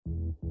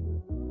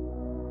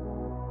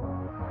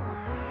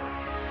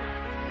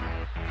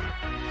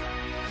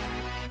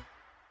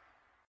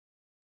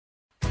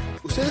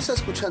Usted está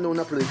escuchando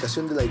una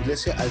predicación de la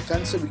Iglesia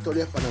Alcance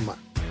Victoria Panamá.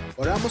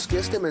 Oramos que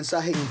este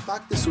mensaje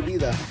impacte su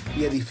vida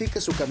y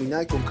edifique su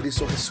caminar con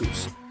Cristo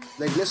Jesús.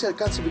 La Iglesia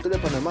Alcance Victoria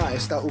Panamá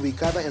está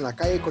ubicada en la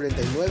calle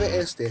 49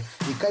 Este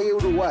y calle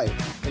Uruguay,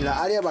 en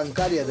la área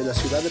bancaria de la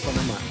ciudad de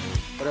Panamá.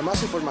 Para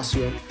más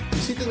información,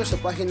 visite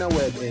nuestra página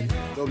web en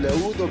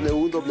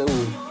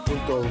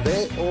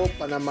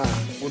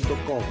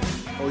www.vopanama.com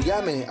o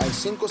llame al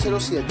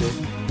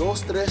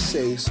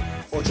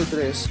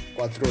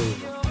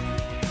 507-236-8341.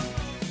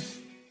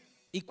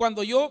 Y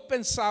cuando yo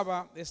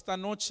pensaba esta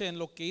noche en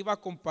lo que iba a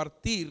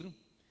compartir,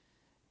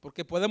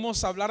 porque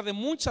podemos hablar de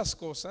muchas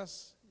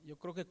cosas, yo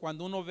creo que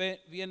cuando uno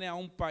viene a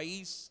un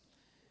país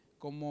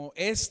como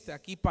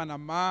aquí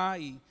Panamá,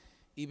 y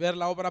ver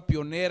la obra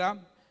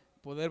pionera,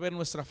 poder ver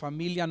nuestra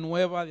familia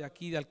nueva de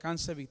aquí de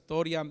Alcance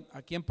Victoria,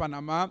 aquí en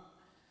Panamá,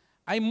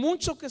 hay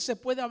mucho que se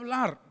puede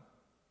hablar,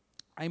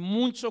 hay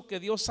mucho que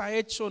Dios ha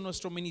hecho en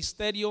nuestro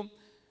ministerio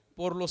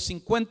por los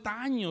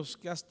 50 años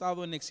que ha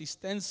estado en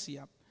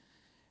existencia.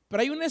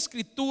 Pero hay una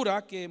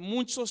escritura que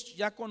muchos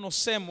ya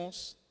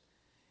conocemos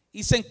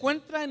y se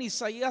encuentra en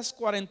Isaías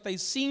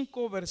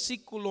 45,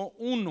 versículo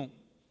 1.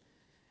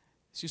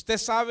 Si usted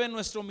sabe,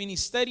 nuestro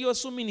ministerio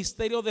es un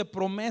ministerio de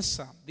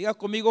promesa. Diga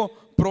conmigo,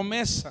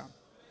 promesa.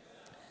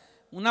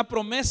 Una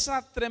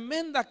promesa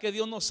tremenda que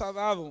Dios nos ha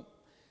dado.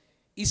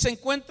 Y se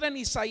encuentra en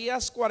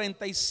Isaías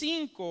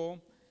 45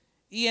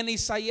 y en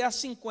Isaías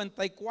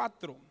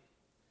 54.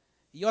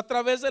 Y a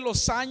través de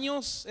los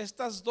años,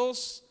 estas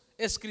dos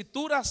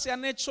escrituras se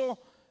han hecho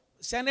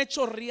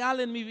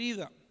real en mi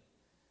vida.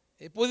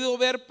 He podido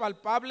ver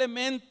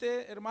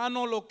palpablemente,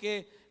 hermano, lo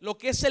que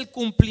es el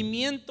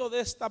cumplimiento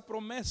de esta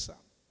promesa.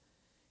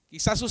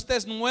 Quizás usted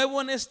es nuevo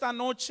en esta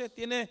noche,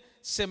 tiene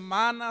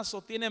semanas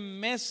o tiene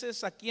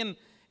meses aquí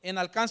en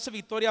Alcance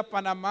Victoria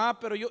Panamá,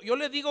 pero yo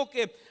le digo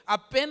que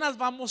apenas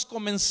vamos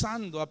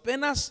comenzando,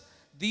 apenas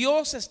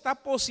Dios está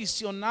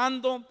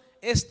posicionando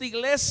esta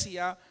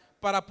iglesia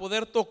para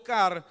poder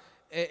tocar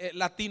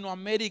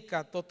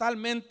Latinoamérica,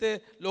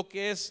 totalmente lo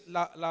que es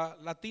la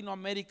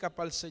Latinoamérica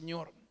para el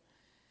Señor.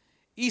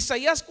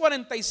 Isaías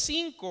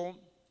 45,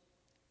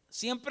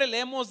 siempre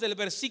leemos del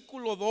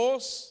versículo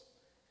 2,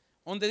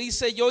 donde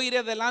dice: yo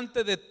iré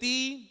delante de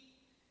ti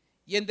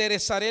y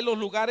enderezaré los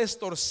lugares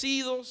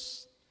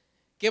torcidos,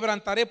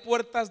 quebrantaré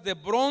puertas de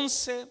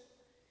bronce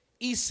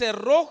y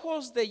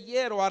cerrojos de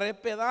hierro haré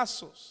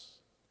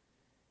pedazos.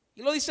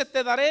 Y lo dice: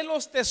 te daré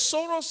los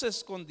tesoros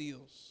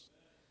escondidos,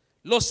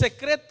 los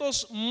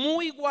secretos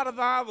muy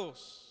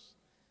guardados,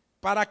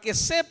 para que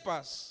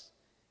sepas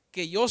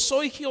que yo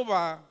soy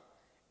Jehová,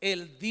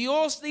 el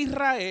Dios de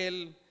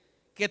Israel,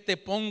 que te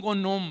pongo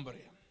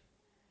nombre.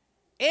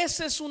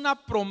 Esa es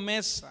una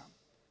promesa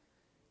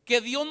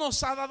que Dios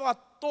nos ha dado a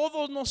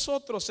todos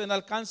nosotros en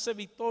Alcance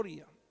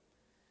Victoria.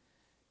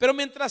 Pero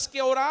mientras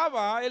que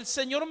oraba, el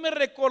Señor me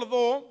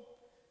recordó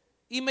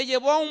y me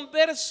llevó a un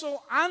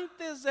verso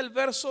antes del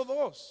verso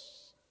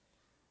 2,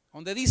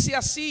 donde dice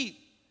así: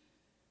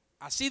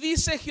 así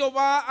dice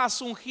Jehová a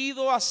su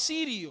ungido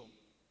Asirio,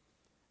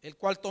 el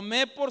cual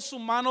tomé por su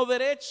mano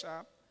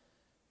derecha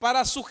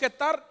para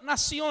sujetar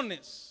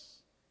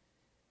naciones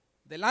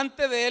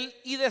delante de él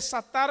y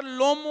desatar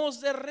lomos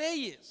de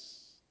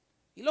reyes.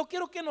 Y lo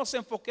quiero que nos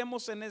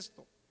enfoquemos en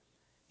esto,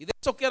 y de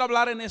eso quiero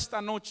hablar en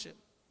esta noche.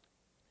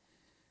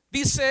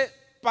 Dice: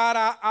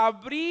 para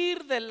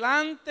abrir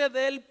delante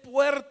de él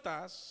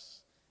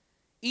puertas,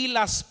 y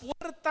las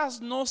puertas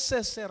no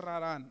se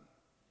cerrarán.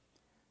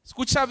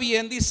 Escucha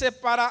bien, dice: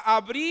 para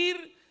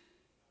abrir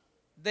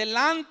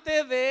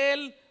delante de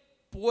él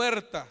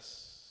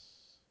puertas.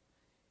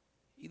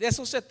 Y de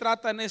eso se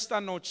trata en esta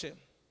noche,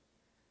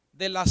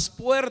 de las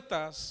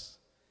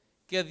puertas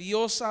que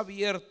Dios ha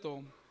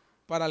abierto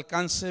para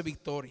Alcance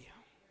Victoria.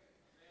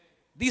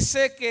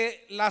 Dice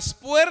que las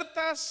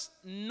puertas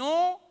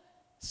no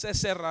se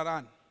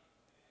cerrarán.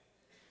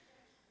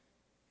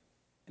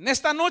 En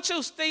esta noche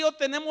usted y yo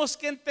tenemos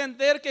que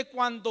entender que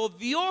cuando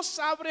Dios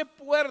abre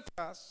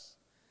puertas,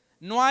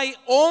 no hay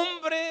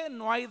hombre,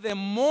 no hay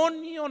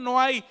demonio, no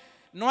hay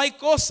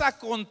cosa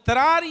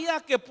contraria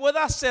que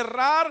pueda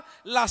cerrar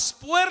las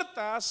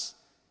puertas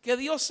que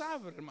Dios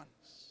abre,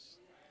 hermanos.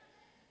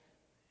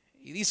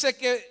 Y dice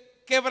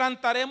que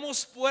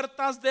quebrantaremos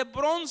puertas de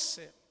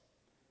bronce.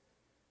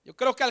 Yo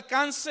creo que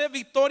Alcance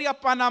Victoria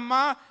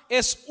Panamá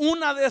es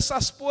una de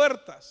esas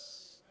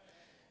puertas.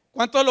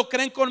 ¿Cuántos lo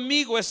creen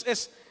conmigo?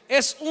 Es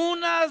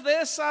una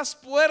de esas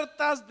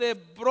puertas de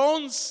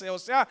bronce. O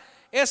sea,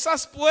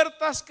 esas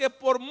puertas que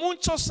por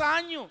muchos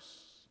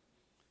años,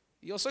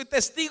 yo soy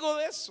testigo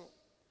de eso,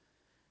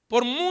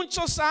 por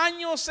muchos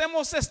años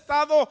hemos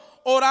estado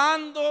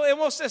orando,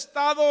 hemos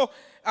estado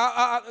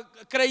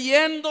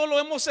creyéndolo,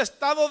 hemos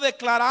estado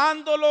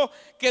declarándolo,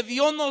 que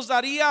Dios nos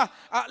daría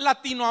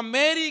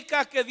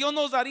Latinoamérica, que Dios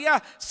nos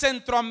daría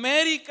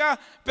Centroamérica.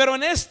 Pero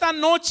en esta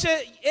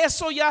noche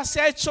eso ya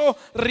se ha hecho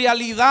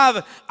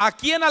realidad.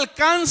 Aquí en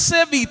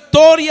Alcance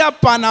Victoria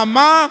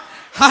Panamá,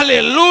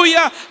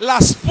 aleluya,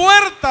 las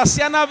puertas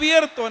se han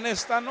abierto en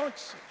esta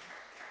noche.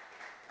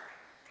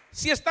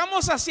 Si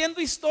estamos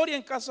haciendo historia,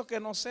 en caso que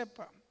no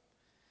sepa,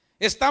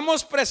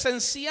 estamos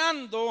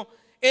presenciando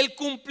el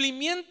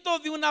cumplimiento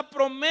de una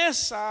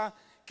promesa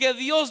que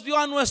Dios dio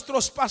a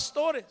nuestros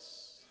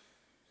pastores.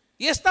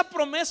 Y esta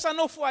promesa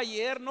no fue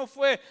ayer, no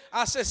fue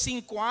hace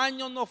 5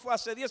 años, no fue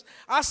hace 10,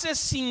 hace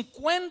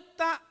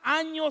 50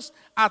 años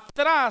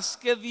atrás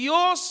que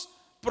Dios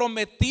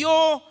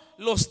prometió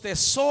los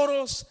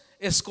tesoros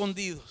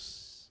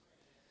escondidos.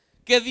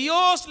 Que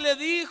Dios le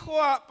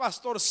dijo a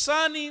Pastor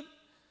Sunny,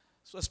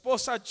 su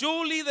esposa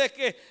Julie,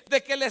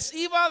 de que les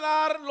iba a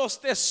dar los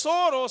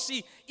tesoros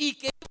y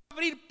que iba a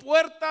abrir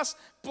puertas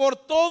por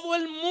todo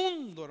el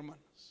mundo,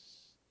 hermanos.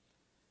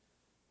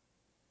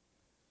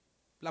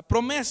 La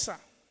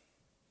promesa,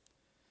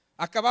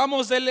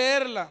 acabamos de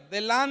leerla: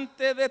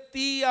 delante de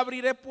ti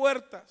abriré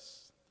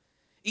puertas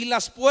y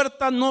las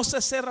puertas no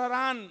se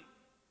cerrarán.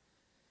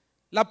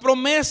 La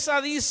promesa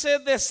dice: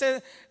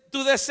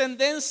 tu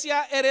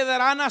descendencia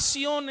heredará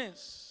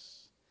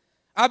naciones,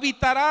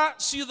 habitará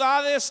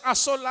ciudades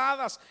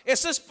asoladas.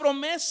 Esa es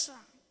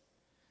promesa.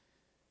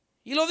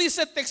 Y lo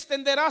dice: te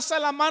extenderás a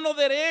la mano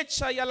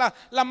derecha y a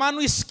la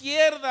mano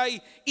izquierda,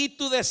 y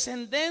tu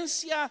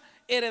descendencia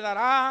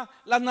heredará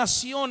las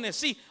naciones.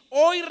 Sí,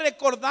 hoy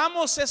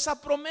recordamos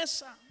esa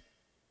promesa.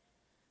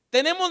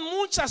 Tenemos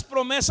muchas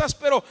promesas,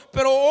 pero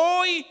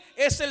hoy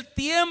es el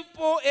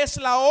tiempo, es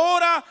la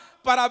hora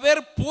para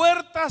ver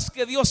puertas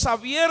que Dios ha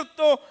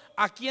abierto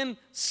aquí en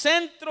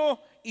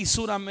Centro y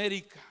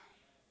Suramérica.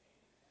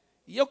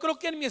 Y yo creo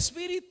que en mi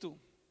espíritu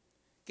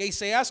que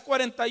Isaías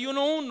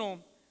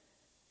 41:1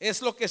 es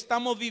lo que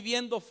estamos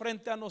viviendo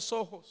frente a los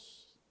ojos.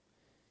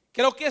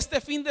 Creo que este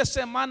fin de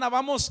semana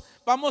vamos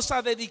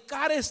a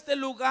dedicar este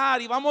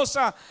lugar y vamos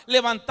a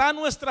levantar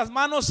nuestras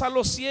manos a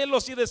los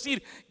cielos y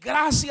decir: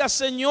 gracias,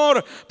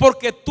 Señor,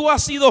 porque tú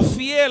has sido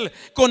fiel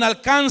con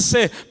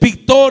Alcance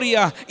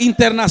Victoria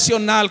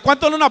Internacional.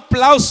 ¿Cuánto le un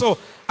aplauso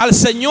al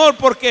Señor?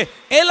 Porque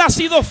Él ha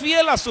sido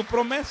fiel a su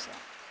promesa.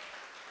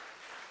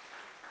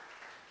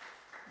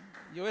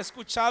 Yo he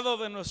escuchado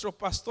de nuestro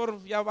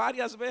pastor ya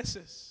varias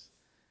veces,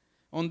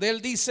 donde él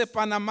dice: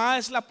 Panamá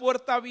es la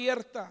puerta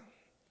abierta.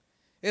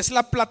 Es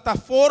la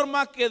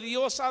plataforma que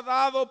Dios ha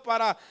dado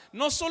para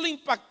no solo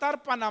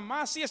impactar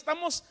Panamá. Sí,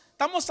 estamos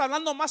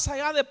hablando más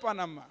allá de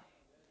Panamá.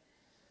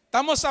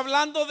 Estamos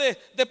hablando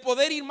de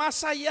poder ir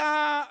más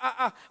allá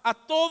a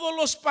todos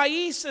los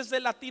países de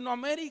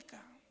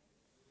Latinoamérica.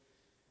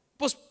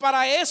 Pues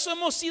para eso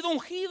hemos sido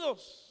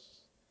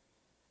ungidos.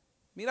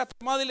 Mira,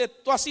 tu madre, dile: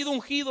 tú has sido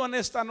ungido en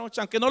esta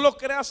noche. Aunque no lo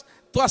creas,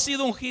 tú has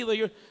sido ungido.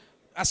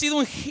 Has sido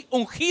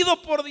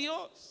ungido por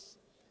Dios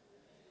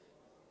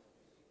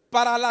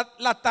para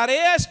la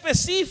tarea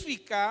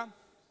específica.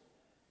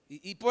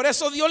 Y por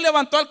eso Dios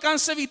levantó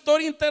Alcance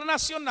Victoria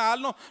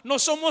Internacional. No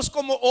somos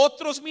como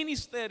otros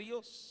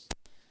ministerios,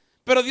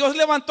 pero Dios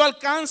levantó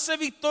Alcance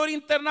Victoria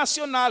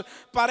Internacional.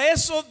 Para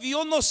eso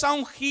Dios nos ha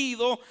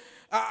ungido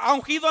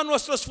a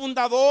nuestros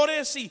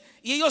fundadores, y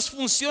ellos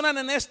funcionan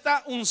en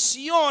esta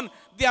unción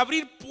de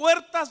abrir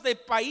puertas de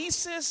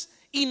países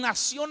y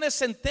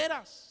naciones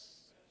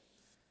enteras.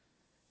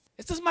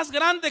 Esto es más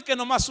grande que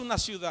nomás una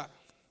ciudad.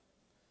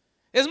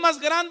 Es más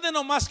grande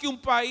nomás que un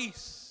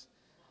país.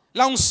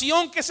 La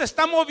unción que se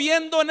está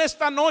moviendo en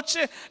esta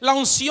noche, la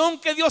unción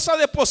que Dios ha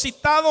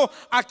depositado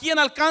aquí en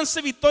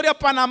Alcance Victoria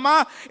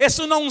Panamá, es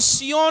una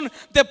unción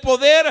de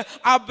poder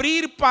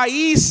abrir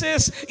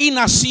países y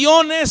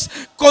naciones,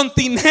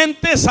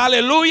 continentes,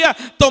 aleluya,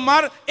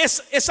 tomar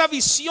esa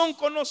visión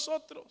con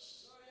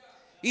nosotros.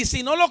 Y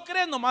si no lo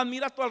crees, nomás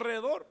mira a tu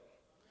alrededor.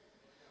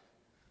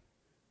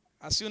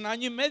 Hace 1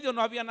 año y medio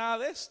no había nada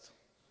de esto.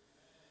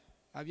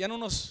 Habían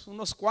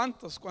unos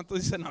cuantos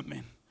dicen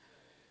amén.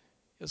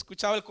 Yo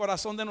escuchaba el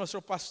corazón de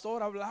nuestro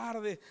pastor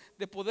hablar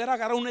de poder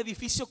agarrar un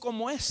edificio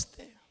como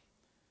este.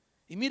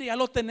 Y mire, ya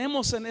lo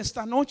tenemos en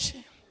esta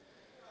noche.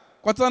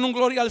 ¿Cuántos dan un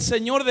gloria al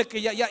Señor de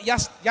que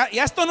ya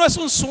esto no es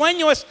un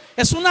sueño,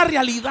 es una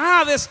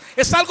realidad,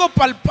 es algo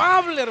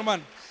palpable,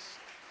 hermano?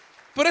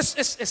 Pero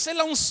es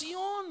la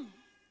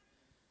unción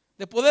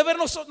de poder ver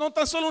no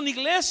tan solo una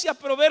iglesia,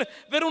 pero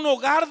ver un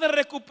hogar de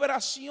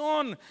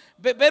recuperación,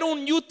 ver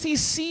un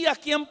UTC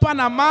aquí en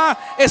Panamá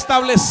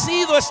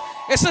establecido.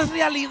 Esa es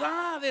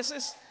realidad,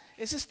 ese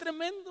es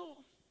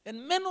tremendo.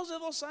 En menos de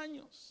 2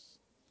 años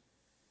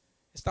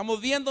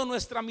estamos viendo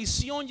nuestra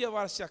misión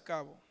llevarse a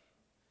cabo.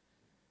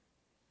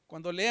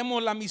 Cuando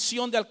leemos la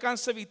misión de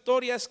Alcance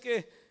Victoria, es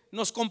que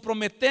nos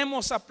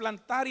comprometemos a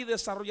plantar y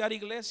desarrollar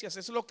iglesias.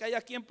 Eso es lo que hay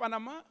aquí en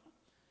Panamá.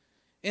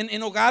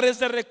 En hogares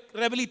de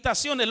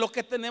rehabilitación es lo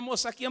que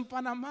tenemos aquí en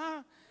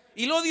Panamá.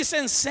 Y lo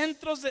dicen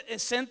centros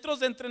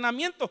de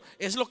entrenamiento,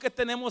 es lo que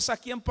tenemos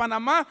aquí en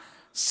Panamá.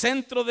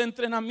 Centro de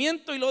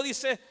entrenamiento. Y lo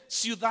dice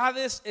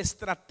ciudades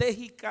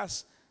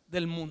estratégicas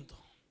del mundo.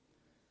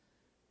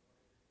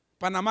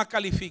 Panamá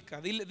califica.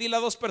 Dile a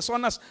 2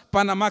 personas: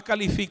 Panamá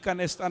califica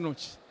en esta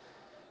noche.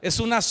 Es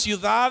una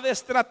ciudad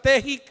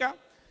estratégica.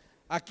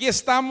 Aquí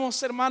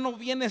estamos, hermanos,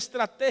 bien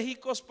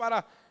estratégicos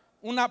para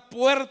una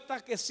puerta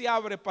que se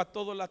abre para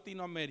todo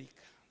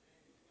Latinoamérica.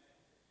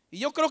 Y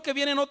yo creo que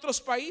vienen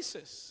otros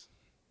países.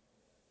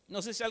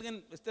 No sé si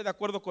alguien esté de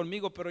acuerdo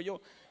conmigo, pero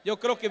yo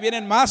creo que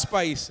vienen más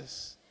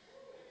países.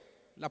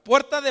 La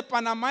puerta de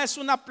Panamá es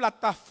una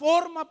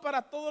plataforma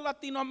para toda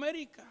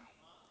Latinoamérica.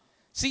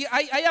 Sí,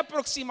 hay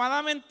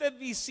aproximadamente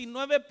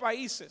 19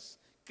 países.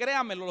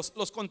 Créanmelo,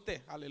 los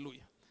conté,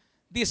 aleluya.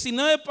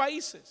 19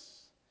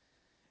 países,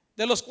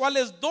 de los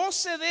cuales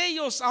 12 de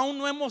ellos aún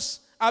no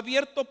hemos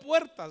abierto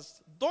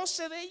puertas.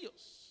 12 de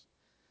ellos.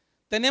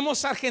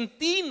 Tenemos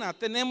Argentina,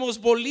 tenemos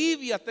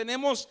Bolivia,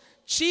 tenemos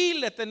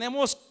Chile,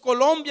 tenemos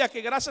Colombia,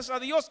 que gracias a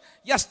Dios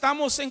ya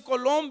estamos en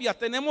Colombia.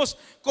 Tenemos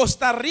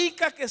Costa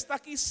Rica, que está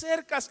aquí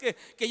cerca,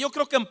 que yo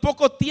creo que en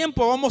poco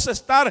tiempo vamos a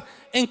estar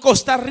en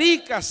Costa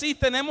Rica. Sí,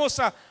 tenemos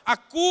a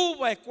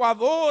Cuba,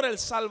 Ecuador, El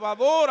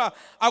Salvador,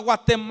 a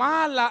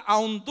Guatemala, a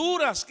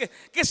Honduras.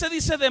 ¿Qué se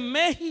dice de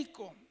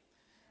México?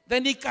 De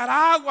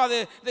Nicaragua,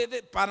 de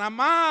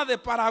Panamá, de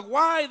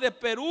Paraguay, de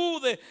Perú,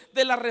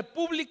 de la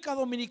República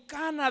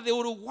Dominicana, de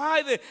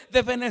Uruguay,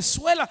 de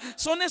Venezuela.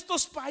 Son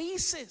estos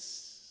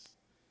países.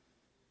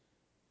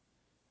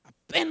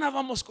 Apenas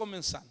vamos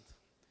comenzando.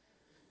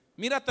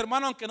 Mira a tu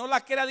hermano, aunque no la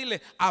quiera,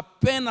 dile: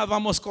 apenas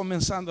vamos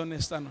comenzando en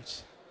esta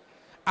noche.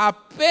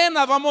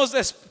 Apenas vamos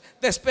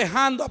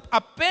despejando.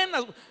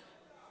 Apenas,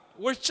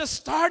 we're just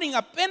starting.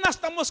 Apenas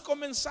estamos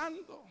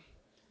comenzando.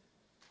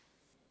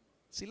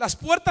 Si las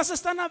puertas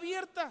están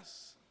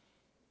abiertas,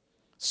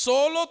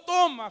 solo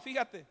toma,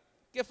 fíjate,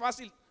 qué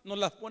fácil nos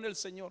las pone el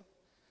Señor.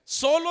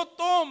 Solo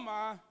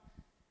toma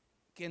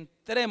que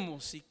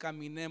entremos y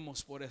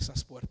caminemos por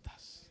esas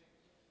puertas.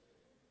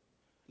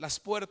 Las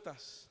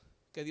puertas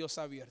que Dios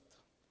ha abierto.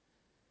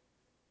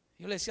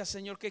 Yo le decía: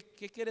 Señor, ¿qué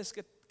quieres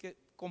que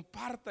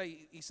comparta?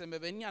 Y se me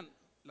venían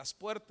las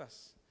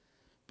puertas.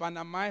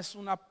 Panamá es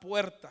una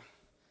puerta.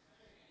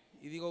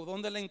 Y digo,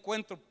 ¿dónde la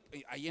encuentro?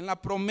 Ahí en la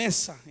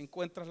promesa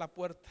encuentras la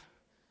puerta.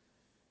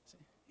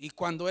 Y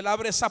cuando Él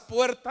abre esa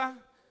puerta,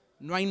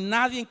 no hay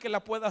nadie que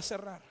la pueda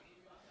cerrar.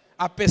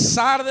 A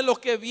pesar de lo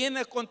que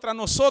viene contra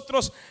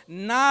nosotros,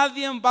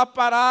 nadie va a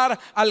parar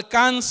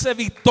Alcance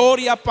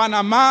Victoria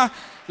Panamá.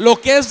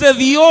 Lo que es de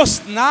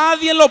Dios,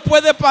 nadie lo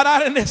puede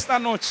parar en esta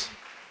noche.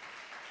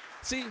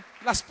 Sí,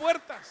 las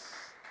puertas.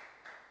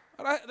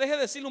 Ahora deje de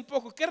decirle un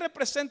poco, ¿qué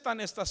representan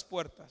estas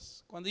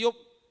puertas? Cuando yo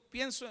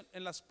pienso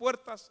en las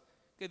puertas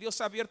que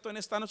Dios ha abierto en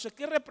esta noche,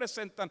 ¿qué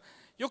representan?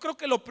 Yo creo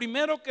que lo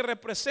primero que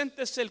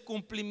representa es el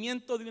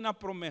cumplimiento de una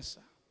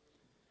promesa.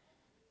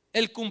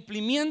 El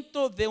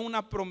cumplimiento de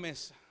una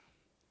promesa.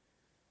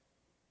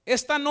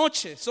 Esta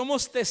noche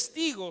somos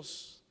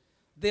testigos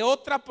de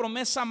otra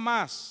promesa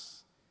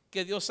más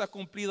que Dios ha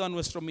cumplido a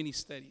nuestro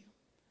ministerio.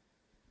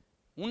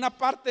 Una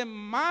parte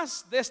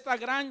más de esta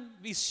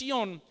gran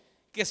visión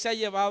que se ha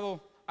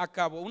llevado a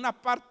cabo.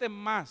 Una parte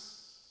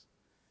más.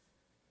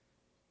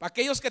 Para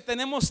aquellos que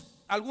tenemos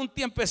algún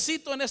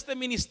tiempecito en este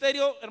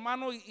ministerio,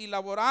 hermano, y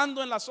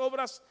laborando en las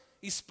obras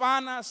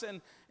hispanas,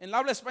 en el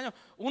habla española,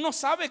 uno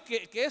sabe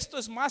que esto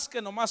es más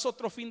que nomás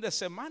otro fin de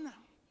semana.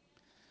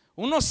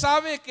 Uno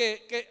sabe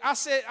que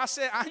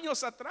hace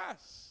años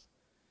atrás,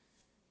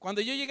 cuando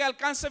yo llegué a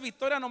Alcance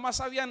Victoria, nomás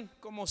habían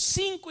como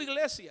 5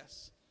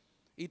 iglesias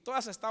y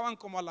todas estaban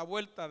como a la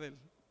vuelta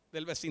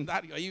del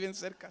vecindario, ahí bien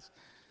cerca.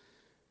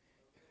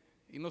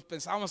 Y nos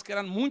pensábamos que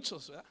eran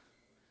muchos, ¿verdad?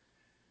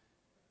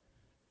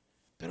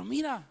 Pero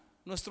mira,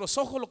 nuestros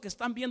ojos lo que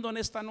están viendo en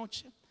esta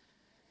noche,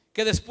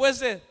 que después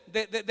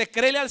de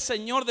creerle al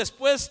Señor,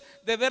 después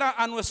de ver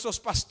a nuestros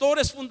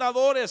pastores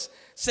fundadores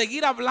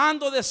seguir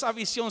hablando de esa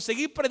visión,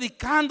 seguir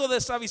predicando de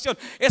esa visión,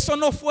 eso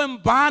no fue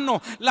en vano.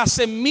 La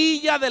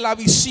semilla de la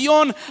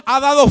visión ha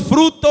dado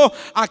fruto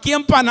aquí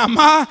en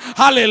Panamá,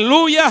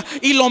 aleluya,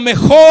 y lo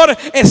mejor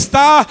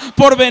está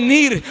por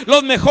venir.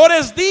 Los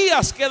mejores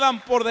días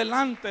quedan por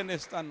delante en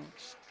esta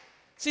noche.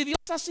 Si Dios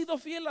ha sido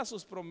fiel a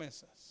sus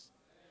promesas,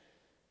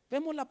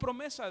 vemos la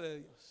promesa de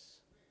Dios.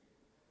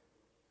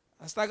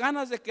 Hasta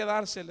ganas de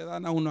quedarse le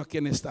dan a uno aquí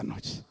en esta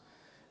noche.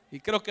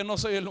 Y creo que no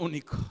soy el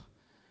único.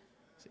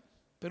 Sí.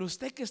 Pero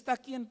usted que está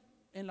aquí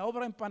en la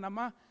obra en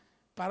Panamá,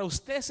 para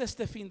usted es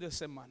este fin de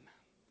semana.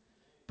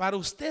 Para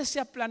usted se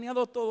ha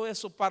planeado todo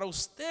eso. Para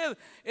usted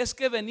es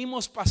que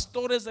venimos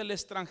pastores del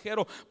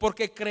extranjero,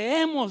 porque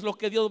creemos lo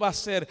que Dios va a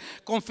hacer.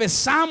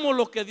 Confesamos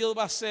lo que Dios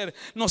va a hacer.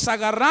 Nos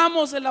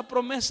agarramos de la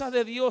promesa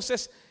de Dios.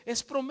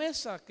 Es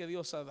promesa que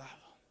Dios ha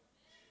dado.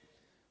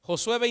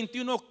 Josué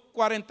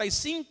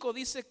 21:45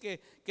 dice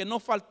que no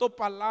faltó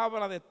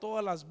palabra de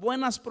todas las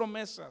buenas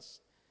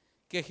promesas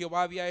que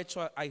Jehová había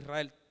hecho a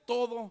Israel.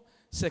 Todo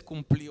se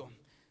cumplió.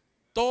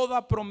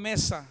 Toda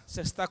promesa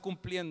se está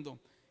cumpliendo.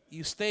 Y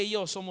usted y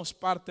yo somos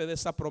parte de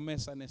esa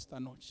promesa en esta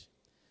noche.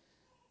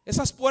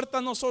 Esas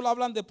puertas no solo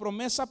hablan de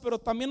promesa, pero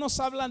también nos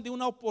hablan de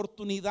una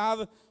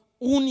oportunidad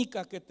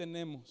única que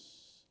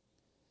tenemos.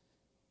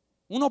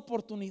 Una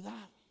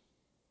oportunidad.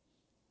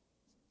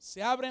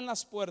 Se abren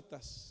las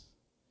puertas.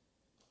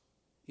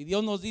 Y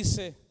Dios nos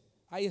dice: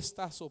 ahí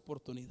está su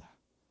oportunidad.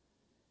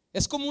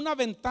 Es como una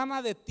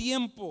ventana de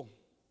tiempo.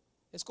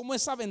 Es como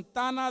esa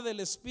ventana del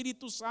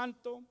Espíritu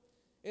Santo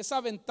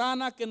esa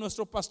ventana que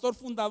nuestro pastor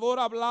fundador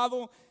ha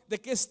hablado de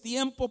que es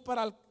tiempo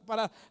para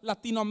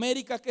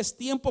Latinoamérica, que es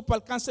tiempo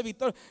para Alcance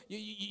Victoria.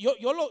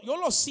 Yo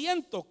lo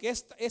siento, que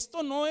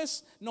esto no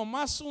es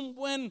nomás un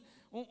buen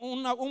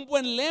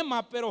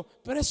lema, pero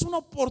es una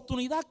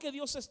oportunidad que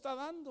Dios está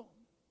dando.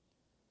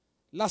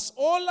 Las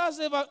olas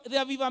de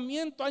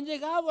avivamiento han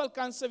llegado a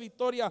Alcance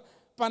Victoria,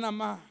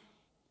 Panamá.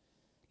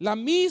 La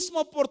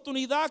misma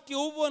oportunidad que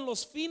hubo en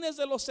los fines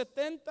de los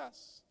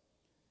 70s.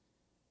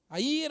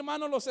 Ahí,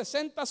 hermanos, los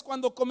 60s,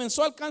 cuando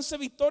comenzó Alcance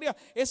Victoria,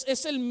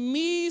 es el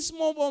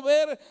mismo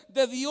mover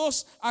de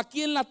Dios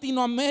aquí en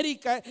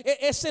Latinoamérica.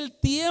 Es el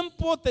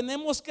tiempo,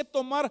 tenemos que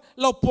tomar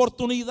la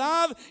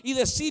oportunidad y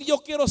decir: yo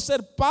quiero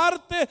ser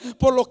parte,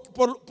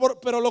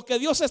 pero lo que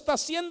Dios está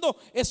haciendo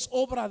es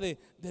obra de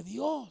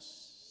Dios.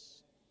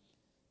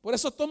 Por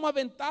eso toma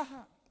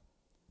ventaja.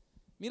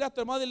 Mira a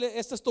tu hermano y dile: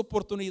 esta es tu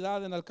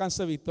oportunidad en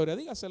Alcance Victoria.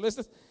 Dígaselo,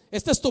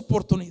 esta es tu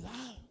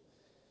oportunidad.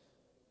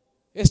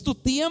 Es tu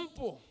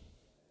tiempo.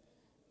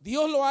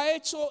 Dios lo ha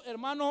hecho,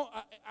 hermano,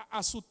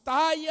 a su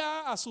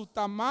talla, a su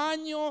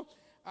tamaño.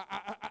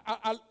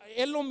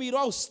 Él lo miró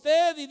a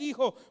usted y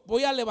dijo: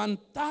 voy a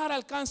levantar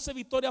Alcance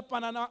Victoria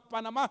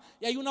Panamá.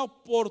 Y hay una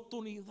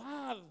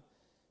oportunidad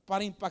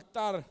para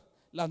impactar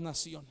las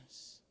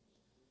naciones.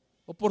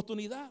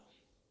 Oportunidad.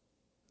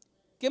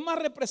 ¿Qué más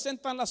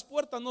representan las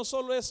puertas? No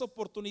solo es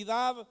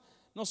oportunidad,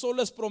 no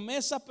solo es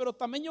promesa, pero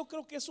también yo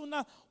creo que es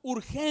una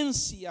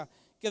urgencia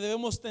que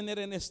debemos tener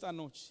en esta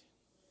noche.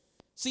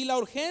 Si la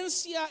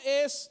urgencia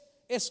es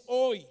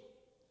hoy,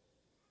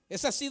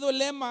 ese ha sido el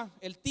lema.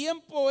 El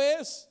tiempo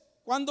es,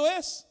 ¿cuándo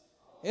es?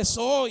 Es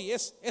hoy,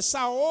 es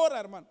ahora,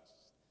 hermanos.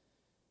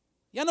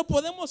 Ya no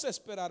podemos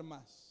esperar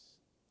más.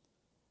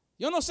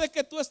 Yo no sé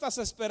qué tú estás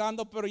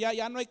esperando, pero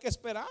ya no hay que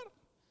esperar.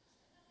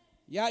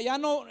 Ya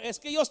no, es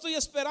que yo estoy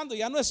esperando,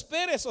 ya no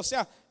esperes. O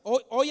sea,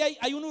 hoy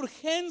hay una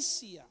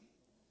urgencia.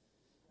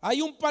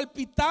 Hay un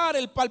palpitar,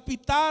 el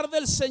palpitar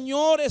del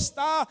Señor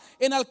está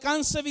en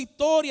Alcance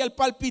Victoria, el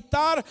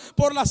palpitar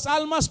por las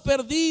almas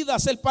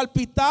perdidas, el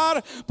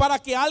palpitar para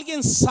que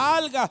alguien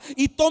salga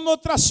y tome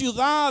otra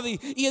ciudad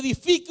y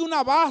edifique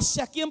una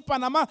base aquí en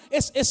Panamá.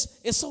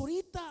 Es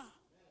ahorita.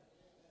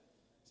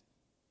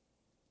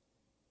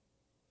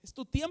 Es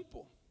tu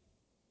tiempo.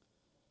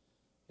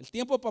 El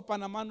tiempo para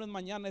Panamá no es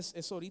mañana,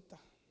 es ahorita.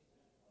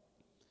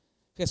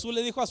 Jesús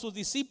le dijo a sus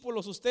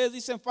discípulos: ustedes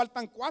dicen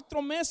faltan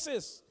 4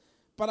 meses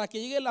para que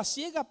llegue la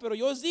siega, pero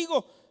yo os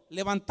digo: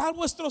 levantad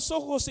vuestros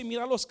ojos y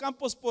mirad los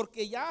campos,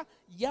 porque ya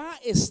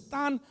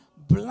están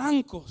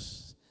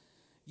blancos.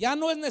 Ya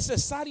no es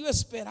necesario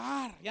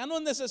esperar, ya no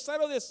es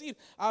necesario decir: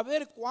 a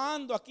ver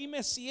cuándo, aquí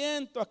me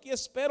siento, aquí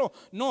espero.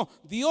 No,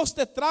 Dios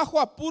te trajo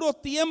a puro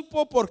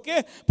tiempo. ¿Por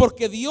qué?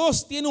 Porque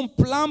Dios tiene un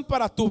plan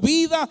para tu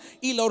vida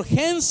y la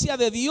urgencia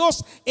de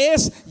Dios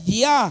es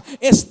ya.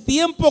 Es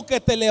tiempo que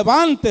te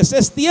levantes,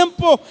 es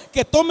tiempo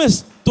que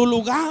tomes tu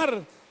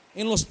lugar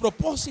en los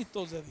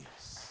propósitos de Dios.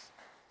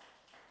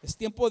 Es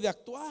tiempo de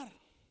actuar.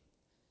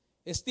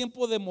 Es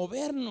tiempo de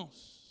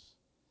movernos.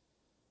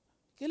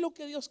 ¿Qué es lo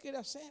que Dios quiere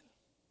hacer?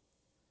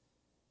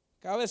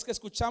 Cada vez que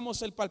escuchamos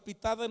el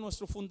palpitar de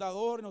nuestro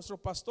fundador, nuestro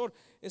pastor,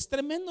 es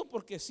tremendo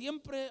porque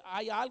siempre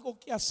hay algo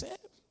que hacer.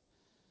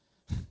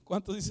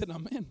 ¿Cuántos dicen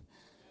amén?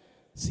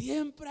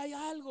 Siempre hay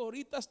algo.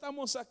 Ahorita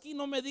estamos aquí,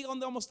 no me diga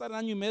dónde vamos a estar en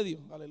año y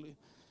medio. Aleluya.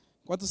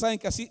 ¿Cuántos saben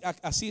que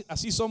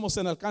así somos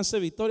en Alcance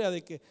Victoria?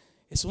 De que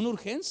es una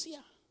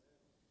urgencia.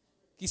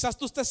 Quizás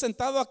tú estés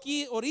sentado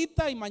aquí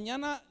ahorita y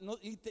mañana,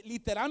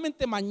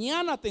 literalmente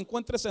mañana, te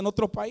encuentres en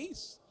otro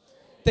país,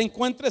 te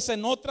encuentres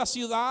en otra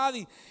ciudad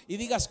y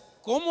digas: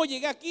 ¿cómo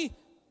llegué aquí?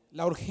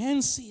 La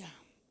urgencia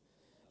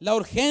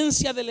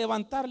de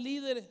levantar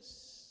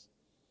líderes.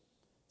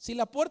 Si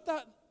la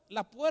puerta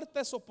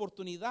es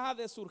oportunidad,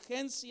 es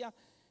urgencia,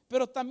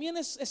 pero también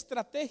es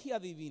estrategia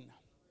divina.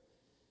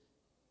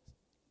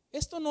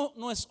 Esto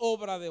no es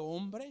obra de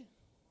hombre.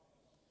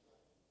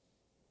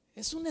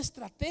 Es una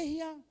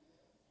estrategia.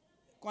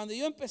 Cuando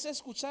yo empecé a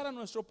escuchar a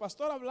nuestro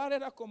pastor hablar,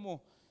 era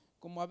como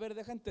a ver,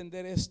 deja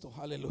entender esto,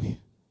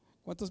 aleluya.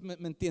 ¿Cuántos me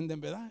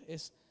entienden, verdad?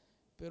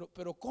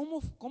 Pero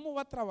 ¿cómo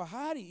va a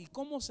trabajar y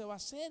cómo se va a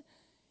hacer?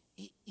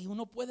 Y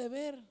uno puede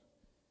ver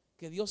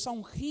que Dios ha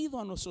ungido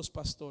a nuestros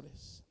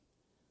pastores,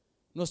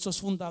 nuestros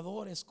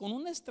fundadores, con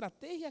una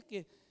estrategia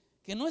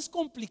que no es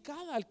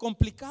complicada. El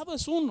complicado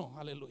es uno,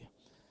 aleluya.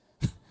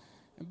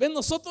 En vez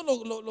nosotros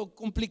lo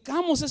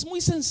complicamos, es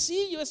muy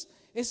sencillo,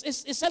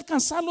 es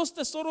alcanzar los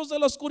tesoros de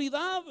la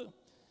oscuridad.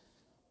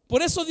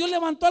 Por eso Dios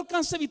levantó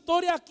Alcance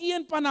Victoria aquí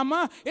en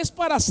Panamá. Es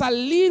para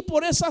salir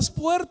por esas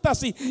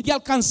puertas y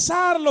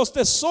alcanzar los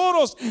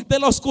tesoros de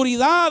la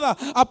oscuridad,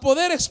 a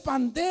poder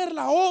expandir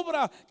la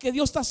obra que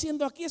Dios está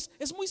haciendo aquí.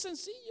 Es muy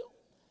sencillo.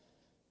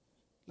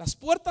 Las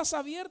puertas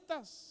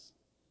abiertas.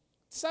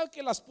 ¿Sabe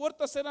que las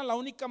puertas eran la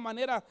única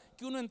manera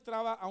que uno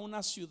entraba a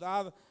una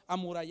ciudad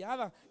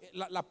amurallada?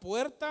 La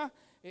puerta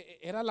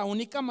era la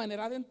única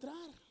manera de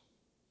entrar.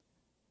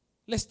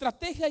 La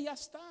estrategia ya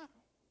está.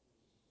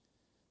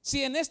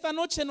 Si en esta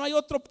noche no hay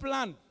otro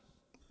plan,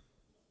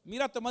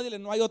 mira a tu madre y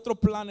dile: no hay otro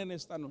plan en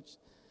esta noche.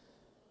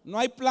 No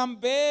hay plan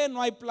B,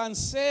 no hay plan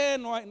C,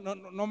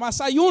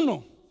 nomás hay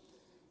uno.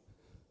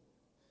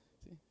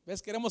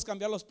 ¿Ves? Queremos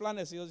cambiar los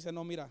planes y Dios dice,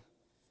 no, mira,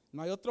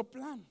 no hay otro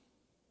plan.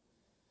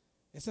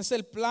 Ese es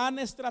el plan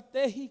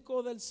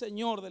estratégico del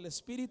Señor, del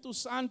Espíritu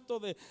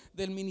Santo,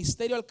 del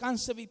ministerio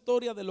Alcance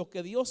Victoria, de lo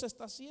que Dios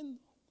está haciendo.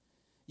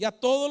 Ya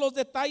todos los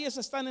detalles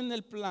están en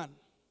el plan.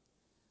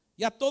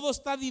 Ya todo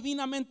está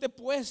divinamente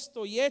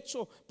puesto y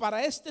hecho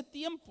para este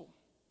tiempo,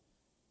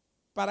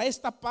 para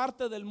esta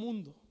parte del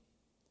mundo.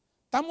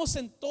 Estamos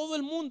en todo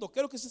el mundo,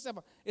 quiero que se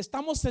sepa,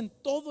 estamos en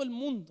todo el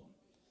mundo.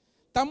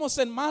 Estamos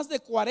en más de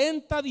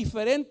 40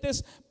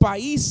 diferentes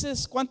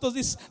países. ¿Cuántos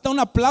dicen? Da un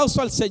aplauso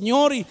al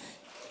Señor y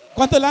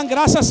 ¿cuántos le dan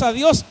gracias a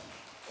Dios?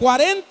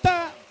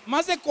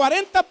 Más de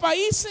 40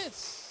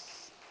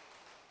 países.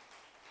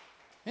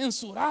 En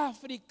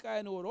Sudáfrica,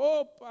 en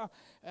Europa,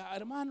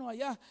 hermano,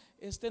 allá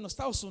en los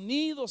Estados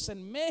Unidos,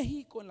 en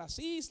México, en las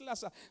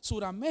islas,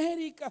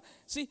 Suramérica,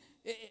 sí,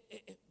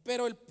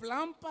 pero el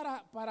plan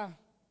para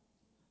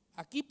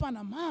aquí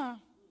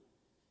Panamá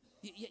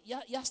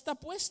ya está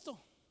puesto.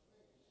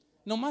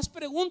 Nomás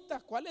pregunta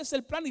cuál es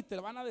el plan y te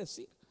lo van a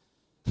decir.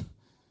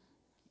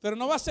 Pero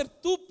no va a ser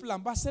tu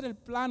plan, va a ser el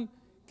plan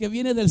que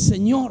viene del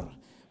Señor.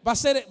 Va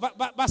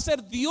a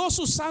ser Dios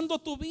usando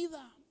tu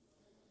vida.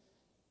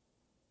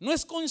 No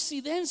es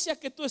coincidencia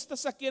que tú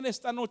estés aquí en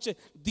esta noche.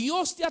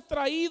 Dios te ha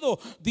traído,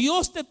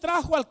 Dios te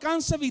trajo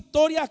Alcance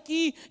Victoria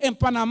aquí en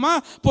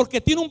Panamá porque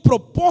tiene un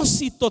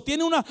propósito,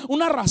 tiene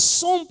una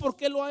razón por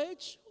qué lo ha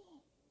hecho.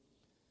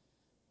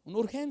 Una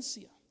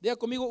urgencia. Diga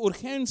conmigo,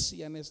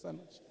 urgencia en esta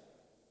noche.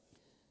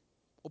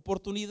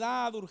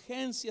 Oportunidad,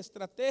 urgencia,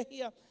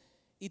 estrategia,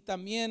 y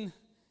también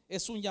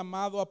es un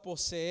llamado a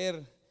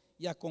poseer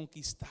y a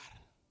conquistar.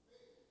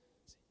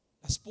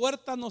 Las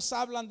puertas nos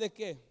hablan de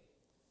qué?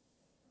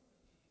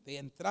 De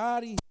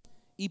entrar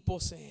y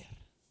poseer.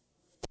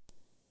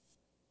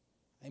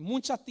 Hay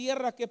mucha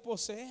tierra que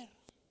poseer.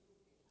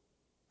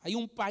 Hay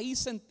un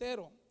país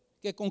entero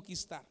que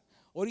conquistar.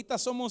 Ahorita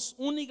somos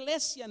una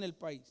iglesia en el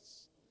país.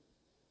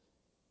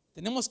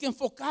 Tenemos que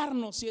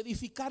enfocarnos y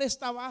edificar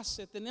esta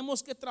base.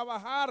 Tenemos que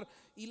trabajar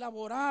y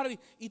laborar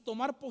y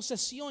tomar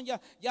posesión.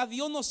 Ya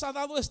Dios nos ha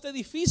dado este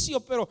edificio,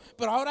 pero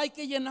ahora hay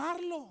que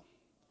llenarlo.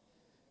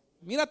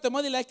 Mira, te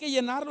dile, hay que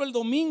llenarlo el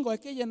domingo, hay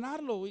que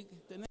llenarlo.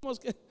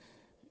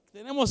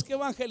 Tenemos que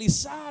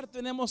evangelizar,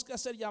 tenemos que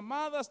hacer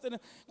llamadas.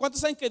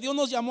 ¿Cuántos saben que Dios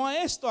nos llamó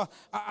a esto?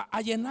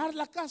 A llenar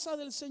la casa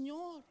del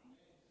Señor.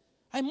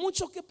 Hay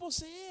mucho que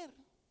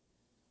poseer.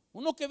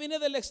 Uno que viene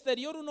del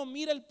exterior, uno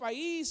mira el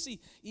país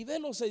y ve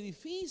los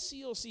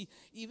edificios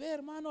y ve,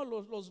 hermano,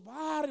 los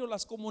barrios,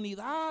 las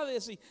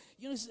comunidades. Y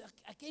uno dice,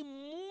 aquí hay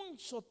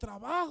mucho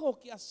trabajo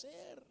que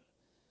hacer.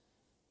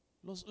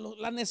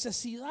 La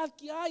necesidad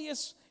que hay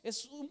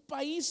es un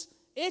país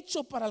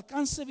hecho para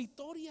Alcance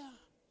Victoria.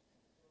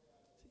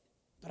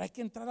 Pero hay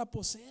que entrar a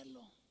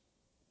poseerlo.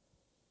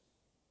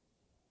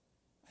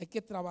 Hay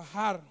que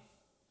trabajar,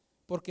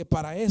 porque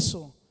para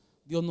eso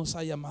Dios nos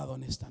ha llamado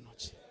en esta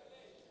noche.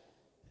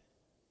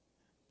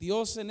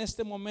 Dios en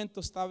este momento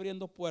está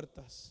abriendo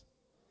puertas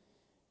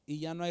y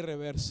ya no hay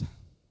reversa.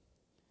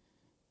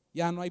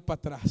 Ya no hay para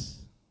atrás.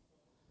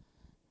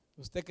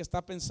 Usted que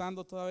está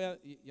pensando todavía,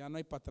 ya no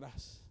hay para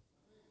atrás.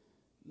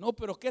 No,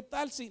 pero ¿qué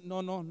tal si?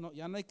 No,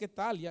 ya no hay qué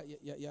tal. Ya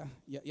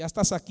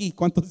estás aquí.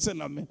 ¿Cuántos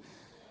dicen amén?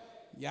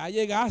 Ya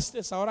llegaste,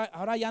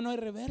 ahora ya no hay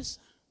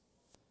reversa.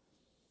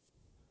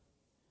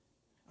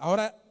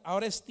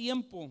 Ahora es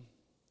tiempo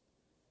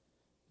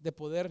de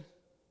poder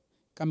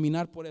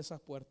caminar por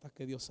esas puertas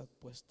que Dios ha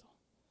puesto.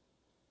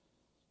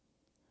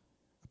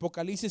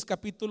 Apocalipsis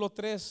capítulo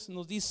 3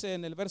 nos dice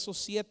en el verso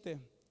 7,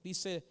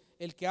 dice,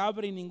 el que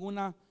abre y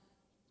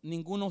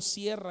ninguno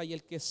cierra, y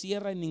el que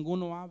cierra y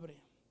ninguno abre.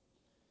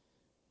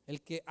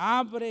 El que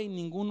abre y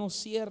ninguno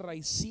cierra,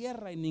 y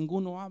cierra y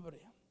ninguno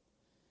abre.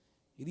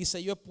 Y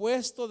dice, yo he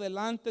puesto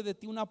delante de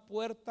ti una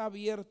puerta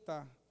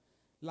abierta,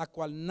 la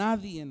cual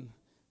nadie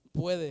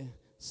puede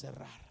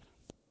cerrar.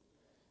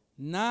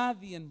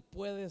 Nadie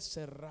puede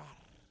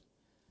cerrar.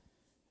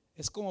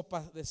 Es como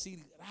para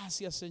decir,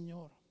 gracias,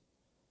 Señor.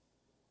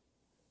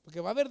 Porque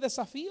va a haber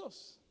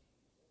desafíos.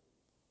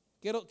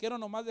 Quiero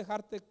nomás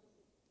dejarte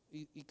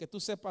y que tú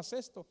sepas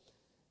esto,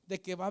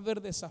 de que va a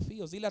haber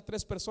desafíos. Dile a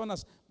 3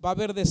 personas, va a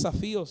haber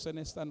desafíos en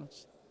esta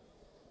noche.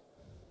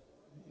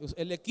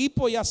 El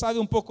equipo ya sabe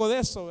un poco de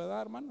eso,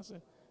 ¿verdad, hermanos?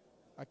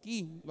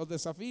 Aquí, los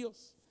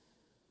desafíos.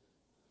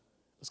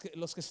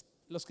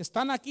 Los que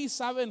están aquí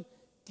saben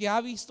que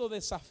ha visto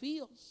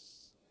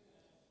desafíos.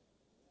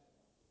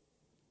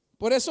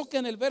 Por eso que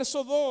en el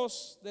verso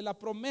 2 de la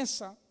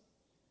promesa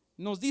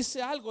nos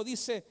dice algo,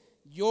 dice,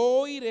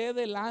 yo iré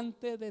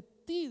delante de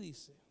ti,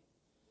 dice.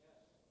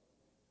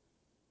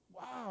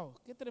 Wow,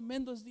 qué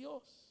tremendo es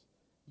Dios.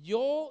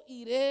 Yo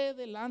iré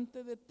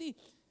delante de ti.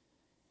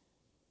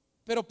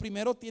 Pero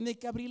primero tiene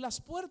que abrir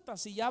las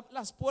puertas. Y ya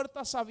las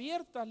puertas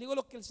abiertas, digo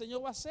lo que el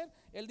Señor va a hacer.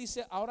 Él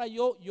dice, ahora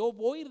yo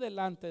voy a ir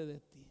delante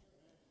de ti.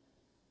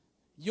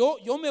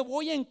 Yo me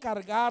voy a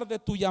encargar de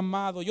tu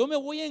llamado, yo me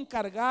voy a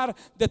encargar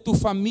de tu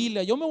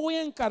familia, yo me voy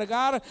a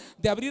encargar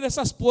de abrir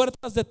esas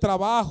puertas de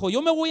trabajo,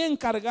 yo me voy a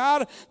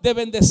encargar de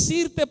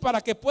bendecirte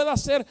para que pueda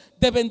ser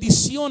de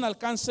bendición,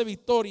 Alcance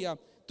Victoria,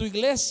 tu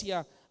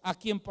iglesia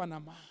aquí en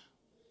Panamá.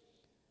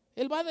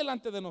 Él va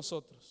delante de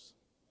nosotros.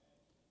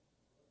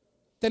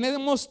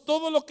 Tenemos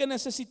todo lo que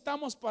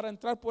necesitamos para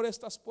entrar por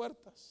estas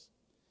puertas,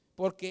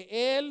 porque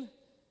Él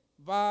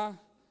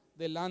va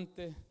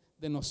delante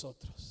de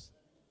nosotros.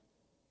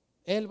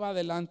 Él va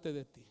delante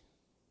de ti.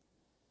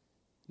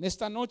 En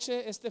esta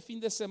noche, este fin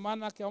de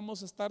semana que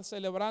vamos a estar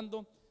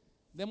celebrando,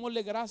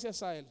 démosle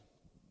gracias a Él,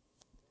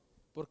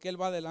 porque Él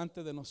va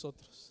delante de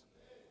nosotros.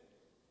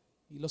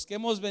 Y los que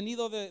hemos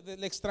venido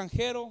del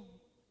extranjero,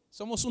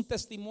 somos un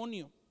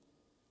testimonio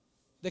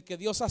de que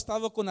Dios ha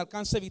estado con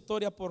Alcance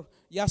Victoria por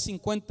ya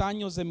 50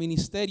 años de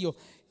ministerio.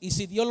 Y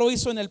si Dios lo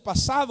hizo en el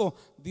pasado,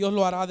 Dios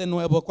lo hará de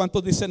nuevo.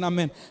 ¿Cuántos dicen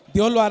amén?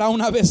 Dios lo hará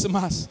una vez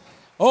más.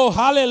 Oh,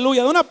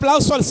 aleluya. Da un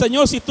aplauso al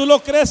Señor si tú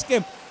lo crees,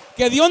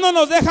 que Dios no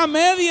nos deja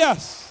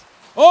medias.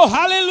 Oh,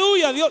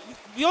 aleluya.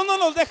 Dios no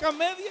nos deja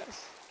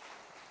medias.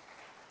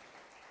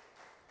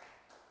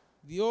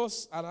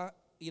 Dios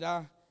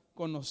irá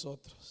con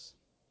nosotros.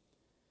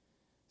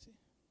 Sí.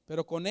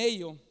 Pero con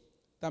ello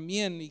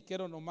también, y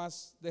quiero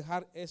nomás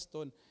dejar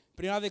esto en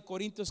 1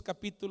 Corintios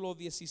capítulo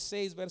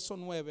 16 verso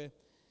 9,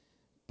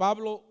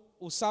 Pablo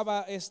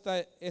usaba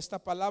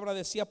esta palabra,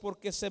 decía: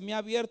 porque se me ha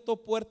abierto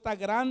puerta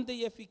grande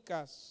y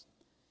eficaz,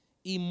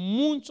 y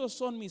muchos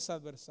son mis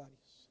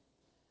adversarios.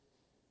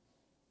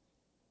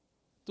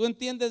 Tú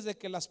entiendes de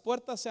que las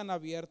puertas se han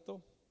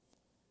abierto,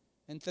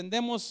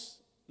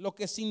 entendemos lo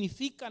que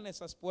significan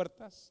esas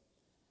puertas,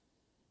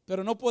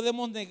 pero no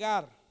podemos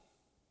negar,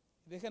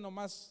 dejen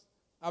nomás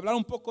hablar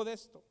un poco de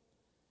esto,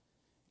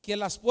 que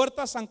las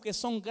puertas, aunque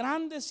son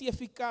grandes y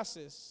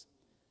eficaces,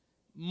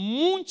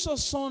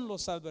 muchos son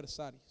los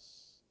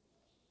adversarios.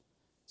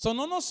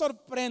 No nos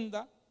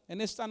sorprenda en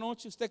esta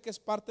noche, usted que es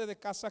parte de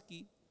casa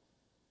aquí,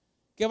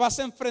 que vas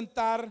a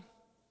enfrentar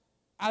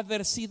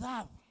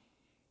adversidad.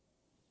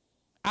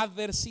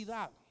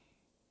 Adversidad.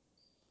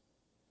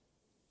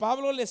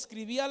 Pablo le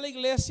escribía a la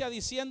iglesia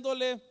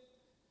diciéndole: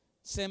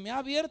 se me ha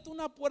abierto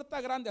una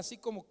puerta grande, así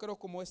como creo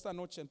como esta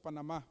noche en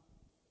Panamá,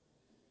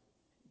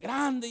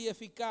 grande y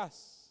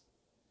eficaz,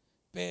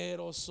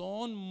 pero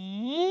son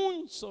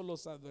muchos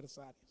los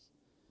adversarios.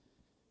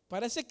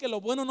 Parece que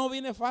lo bueno no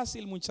viene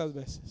fácil muchas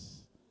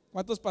veces.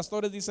 ¿Cuántos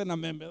pastores dicen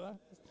amén, verdad?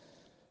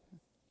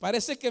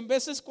 Parece que en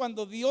veces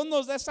cuando Dios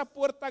nos da esa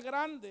puerta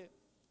grande,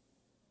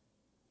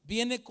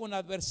 viene con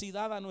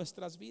adversidad a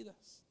nuestras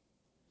vidas.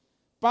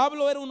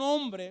 Pablo era un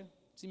hombre,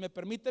 si me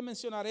permite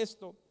mencionar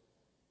esto,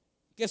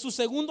 que su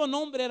segundo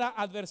nombre era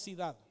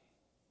adversidad.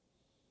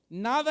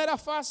 Nada era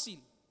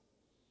fácil.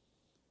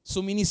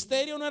 Su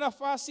ministerio no era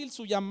fácil,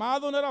 su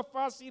llamado no era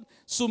fácil,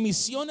 su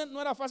misión no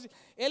era fácil.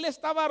 Él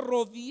estaba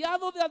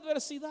rodeado de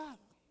adversidad,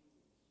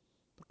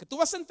 porque tú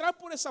vas a entrar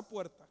por esa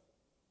puerta,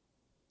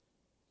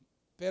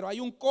 pero hay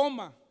un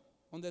coma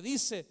donde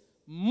dice: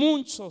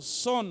 muchos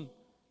son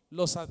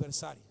los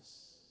adversarios.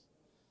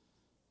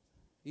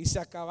 Y se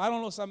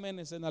acabaron los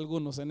amenes en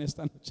algunos en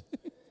esta noche,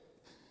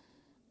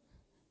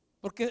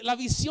 porque la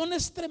visión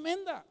es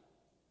tremenda.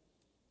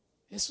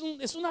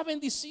 Es una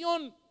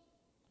bendición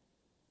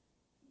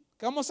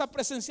que vamos a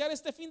presenciar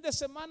este fin de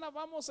semana.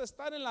 Vamos a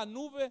estar en la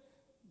nube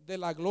de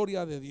la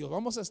gloria de Dios,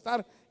 vamos a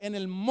estar en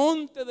el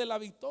monte de la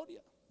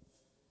victoria.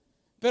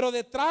 Pero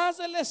detrás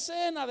de la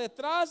escena,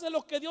 detrás de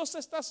lo que Dios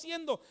está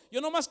haciendo, yo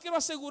nomás quiero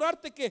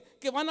asegurarte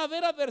que van a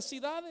haber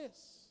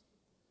adversidades,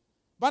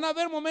 van a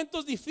haber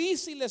momentos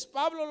difíciles.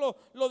 Pablo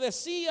lo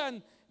decía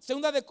en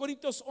 2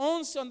 Corintios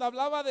 11, donde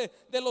hablaba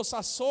de los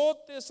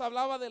azotes,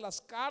 hablaba de las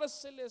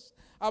cárceles,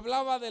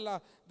 hablaba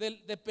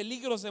de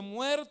peligros de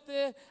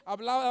muerte,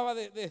 hablaba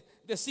de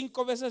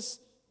 5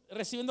 veces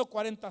recibiendo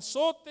 40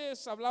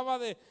 azotes, hablaba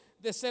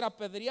de ser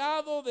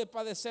apedreado, de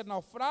padecer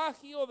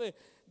naufragio,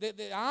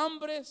 de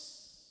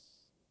hambres.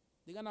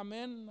 Digan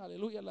amén,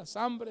 aleluya, las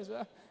hambres,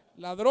 ¿verdad?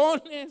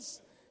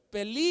 Ladrones,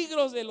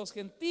 peligros de los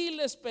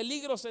gentiles,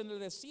 peligros en el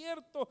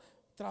desierto,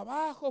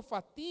 trabajo,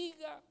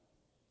 fatiga.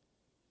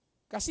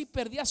 Casi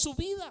perdía su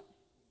vida.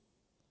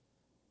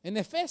 En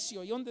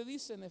Efesios, ¿y dónde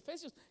dice? En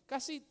Efesios,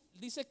 casi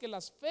dice que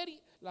las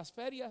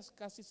ferias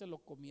casi se lo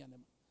comían,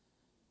 hermano.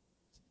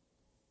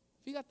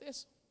 Fíjate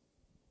eso.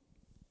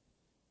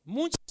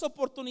 Muchas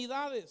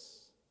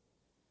oportunidades,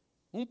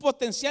 un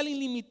potencial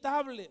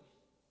ilimitable,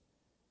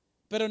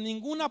 pero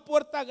ninguna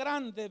puerta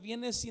grande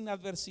viene sin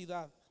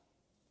adversidad.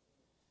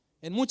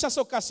 En muchas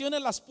ocasiones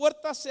las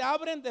puertas se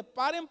abren de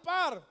par en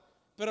par,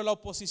 pero la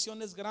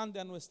oposición es grande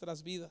a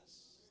nuestras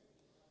vidas.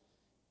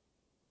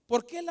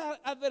 ¿Por qué la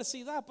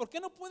adversidad? ¿Por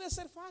qué no puede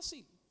ser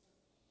fácil?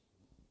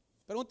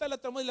 Pregúntale a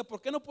tu hermano, ¿por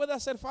qué no puede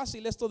ser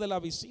fácil esto de la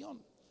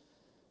visión?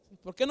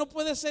 ¿Por qué no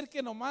puede ser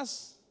que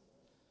nomás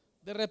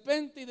de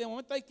repente y de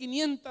momento hay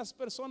 500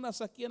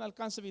 personas aquí en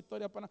Alcance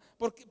Victoria Panamá?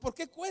 ¿Por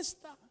qué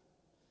cuesta?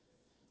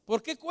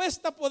 ¿Por qué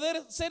cuesta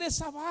poder ser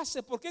esa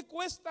base? ¿Por qué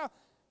cuesta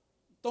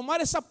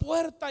tomar esa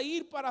puerta e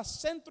ir para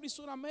Centro y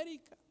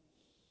Suramérica.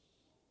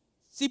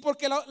 Sí,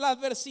 porque la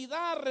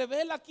adversidad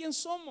revela quién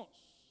somos.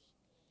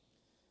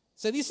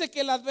 Se dice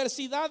que la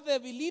adversidad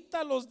debilita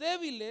a los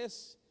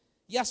débiles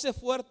y hace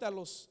fuerte a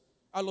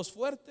los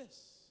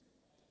fuertes.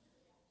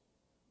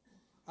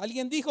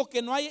 Alguien dijo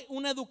que no hay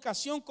una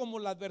educación como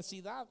la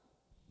adversidad.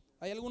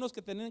 Hay algunos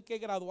que tienen que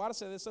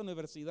graduarse de esa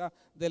universidad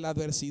de la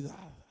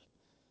adversidad.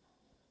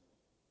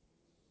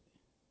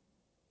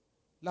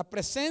 La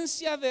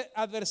presencia de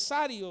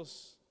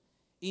adversarios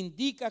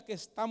indica que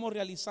estamos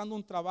realizando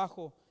un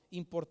trabajo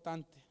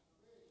importante.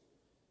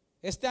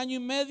 Este año y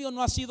medio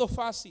no ha sido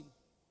fácil.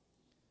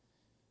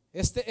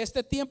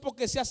 Este tiempo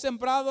que se ha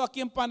sembrado aquí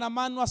en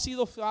Panamá no ha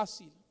sido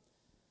fácil.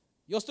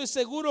 Yo estoy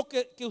seguro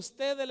que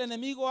usted, el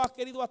enemigo, ha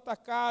querido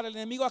atacar, el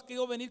enemigo ha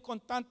querido venir con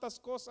tantas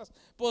cosas.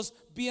 Pues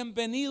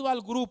bienvenido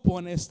al grupo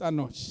en esta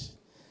noche.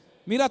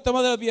 Mira,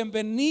 toma,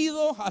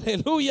 bienvenido,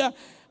 aleluya,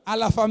 a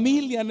la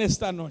familia en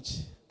esta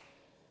noche.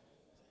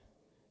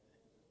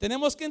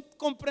 Tenemos que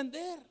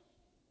comprender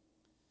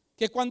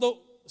que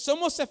cuando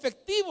somos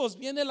efectivos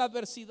viene la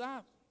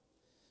adversidad.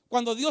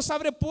 Cuando Dios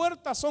abre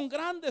puertas son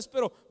grandes,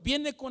 pero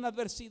viene con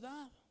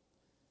adversidad.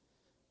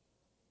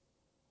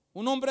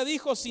 Un hombre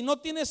dijo: si no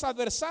tienes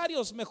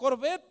adversarios, mejor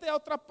vete a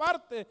otra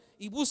parte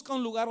y busca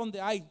un lugar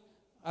donde hay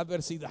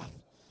adversidad.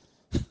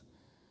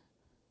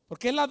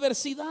 Porque es la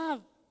adversidad.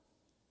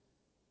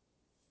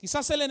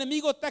 Quizás el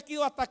enemigo te ha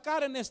querido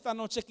atacar en esta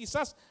noche.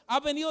 Quizás ha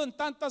venido en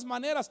tantas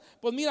maneras.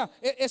 Pues mira,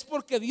 es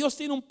porque Dios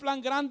tiene un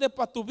plan grande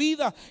para tu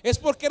vida. Es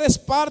porque eres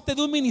parte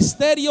de un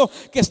ministerio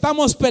que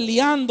estamos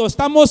peleando,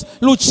 estamos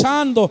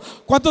luchando.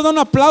 ¿Cuántos dan un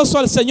aplauso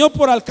al Señor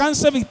por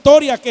Alcance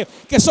Victoria?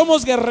 Que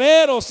somos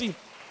guerreros y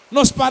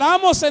nos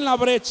paramos en la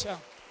brecha.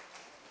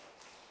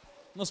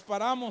 Nos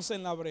paramos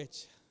en la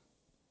brecha.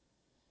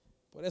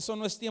 Por eso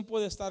no es tiempo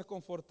de estar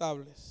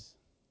confortables.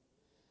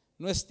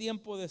 No es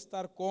tiempo de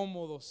estar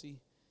cómodos y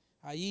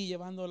allí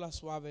llevándola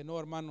suave. No,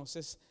 hermanos,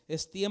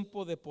 es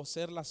tiempo de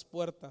poseer las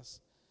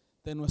puertas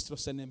de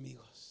nuestros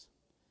enemigos.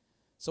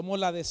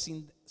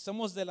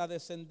 Somos de la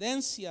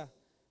descendencia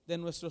de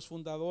nuestros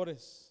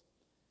fundadores,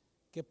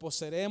 que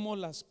poseeremos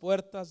las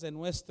puertas de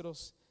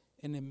nuestros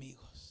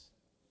enemigos.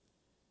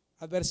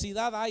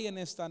 Adversidad hay en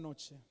esta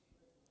noche.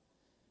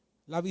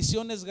 La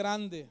visión es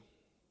grande.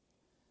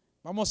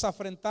 Vamos a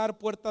enfrentar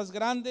puertas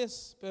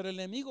grandes, pero el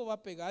enemigo va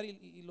a pegar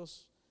y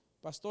los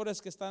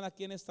pastores que están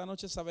aquí en esta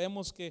noche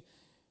sabemos que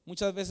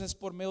muchas veces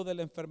por medio de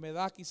la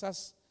enfermedad,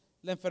 quizás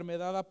la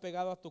enfermedad ha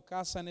pegado a tu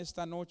casa en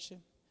esta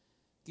noche,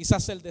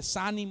 quizás el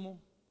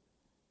desánimo,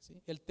 ¿sí?,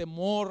 el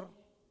temor,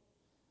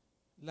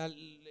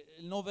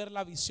 el no ver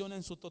la visión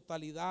en su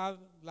totalidad,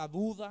 la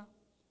duda.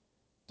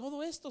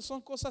 Todo esto son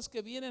cosas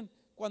que vienen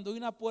cuando hay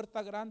una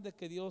puerta grande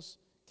que Dios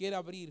quiere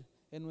abrir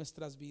en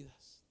nuestras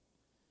vidas.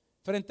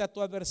 Frente a tu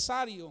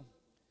adversario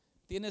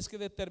tienes que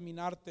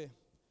determinarte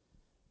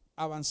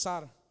a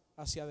avanzar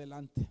hacia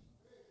adelante.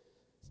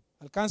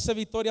 Alcance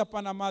Victoria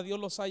Panamá, Dios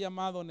los ha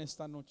llamado en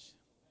esta noche.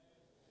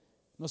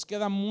 Nos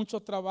queda mucho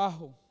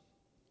trabajo,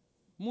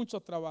 mucho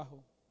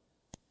trabajo.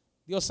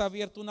 Dios ha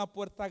abierto una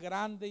puerta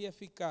grande y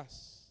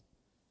eficaz,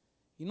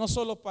 y no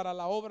solo para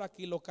la obra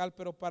aquí local,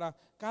 pero para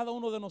cada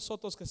uno de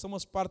nosotros que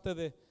somos parte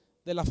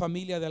de la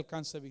familia de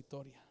Alcance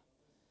Victoria.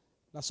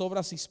 Las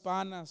obras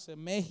hispanas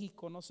en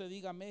México, no se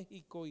diga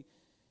México, y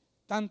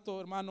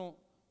tanto, hermano,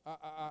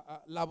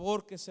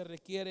 labor que se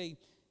requiere,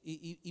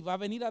 y va a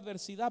venir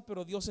adversidad,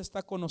 pero Dios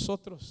está con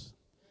nosotros.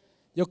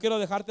 Yo quiero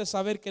dejarte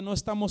saber que no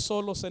estamos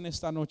solos en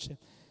esta noche,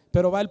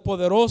 pero va el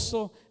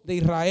poderoso de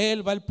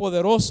Israel, va el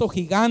poderoso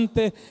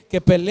gigante que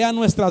pelea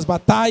nuestras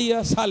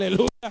batallas,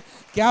 aleluya,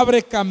 que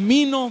abre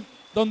camino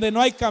donde no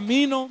hay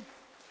camino.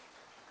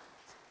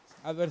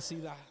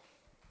 Adversidad.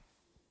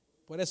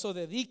 Por eso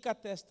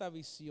dedícate a esta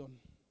visión,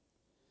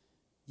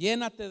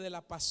 llénate de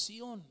la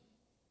pasión.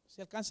 Si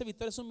Alcance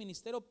Victoria es un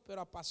ministerio,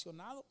 pero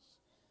apasionados.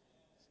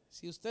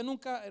 Si usted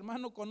nunca,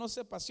 hermano,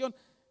 conoce pasión,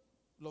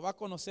 lo va a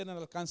conocer en el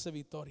Alcance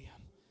Victoria,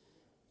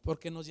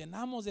 porque nos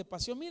llenamos de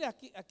pasión. Mira,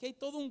 aquí hay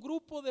todo un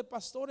grupo de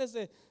pastores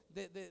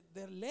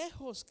de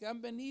lejos que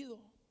han venido,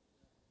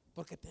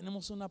 porque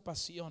tenemos una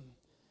pasión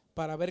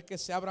para ver que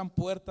se abran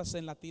puertas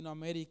en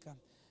Latinoamérica,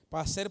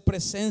 para hacer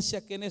presencia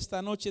aquí en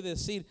esta noche y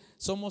decir: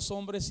 somos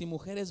hombres y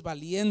mujeres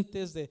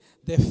valientes de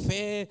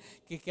fe,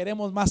 que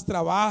queremos más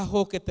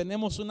trabajo, que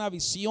tenemos una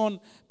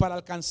visión para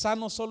alcanzar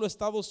no solo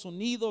Estados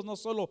Unidos, no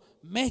solo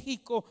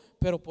México,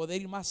 pero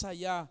poder ir más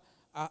allá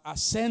a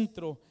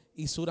Centro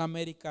y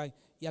Suramérica.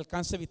 Y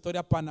Alcance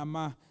Victoria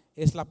Panamá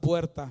es la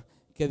puerta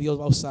que Dios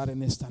va a usar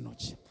en esta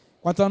noche.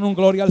 ¿Cuánto dan un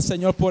gloria al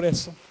Señor por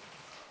eso?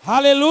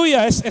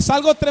 Aleluya, es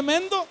algo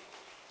tremendo.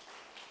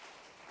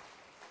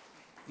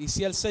 Y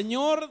si el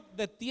Señor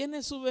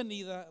detiene su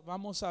venida,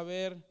 vamos a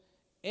ver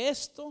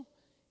esto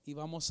y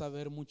vamos a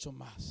ver mucho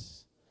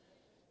más.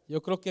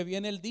 Yo creo que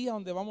viene el día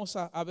donde vamos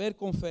a ver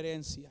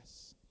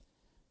conferencias.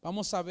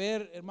 Vamos a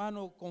ver,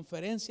 hermano,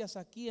 conferencias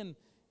aquí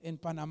en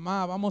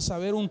Panamá. Vamos a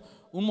ver un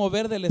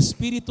mover del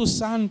Espíritu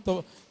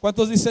Santo.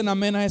 ¿Cuántos dicen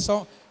amén a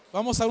eso?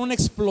 Vamos a ver una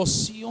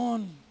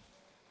explosión.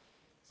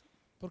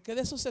 Porque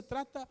de eso se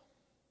trata.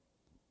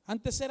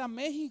 Antes era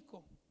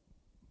México,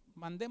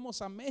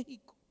 mandemos a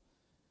México.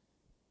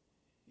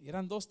 Y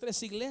eran 2,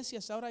 3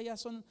 iglesias, ahora ya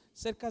son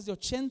cerca de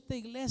 80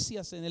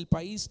 iglesias en el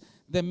país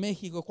de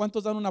México.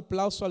 ¿Cuántos dan un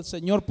aplauso al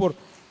Señor por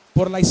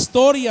la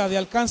historia de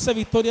Alcance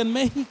Victoria en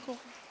México?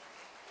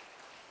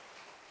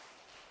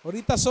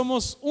 Ahorita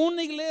somos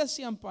una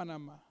iglesia en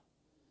Panamá.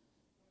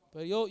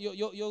 Pero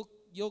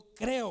yo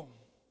creo,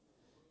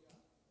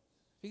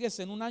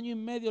 fíjese, en 1 año y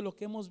medio lo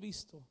que hemos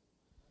visto,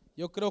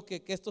 yo creo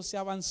que esto se ha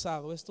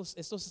avanzado, esto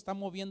se está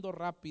moviendo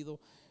rápido.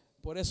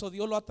 Por eso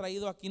Dios lo ha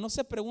traído aquí. No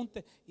se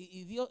pregunte,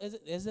 y Dios,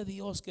 es de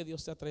Dios que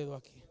Dios te ha traído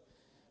aquí.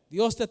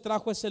 Dios te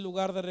trajo a ese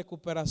lugar de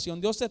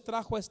recuperación. Dios te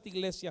trajo a esta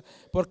iglesia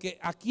porque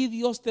aquí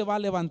Dios te va a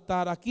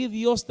levantar. Aquí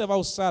Dios te va a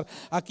usar.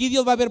 Aquí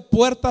Dios va a abrir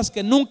puertas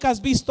que nunca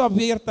has visto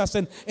abiertas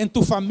en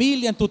tu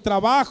familia, en tu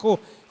trabajo,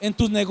 en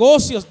tus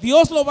negocios.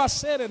 Dios lo va a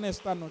hacer en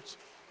esta noche.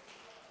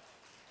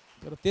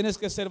 Pero tienes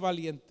que ser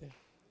valiente.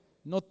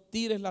 No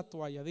tires la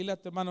toalla. Dile a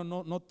tu hermano,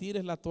 no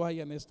tires la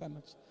toalla en esta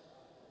noche.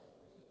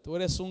 Tú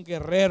eres un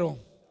guerrero,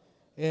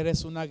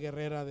 eres una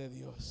guerrera de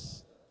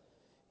Dios.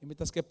 Y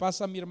mientras que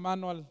pasa mi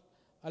hermano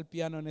al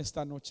piano en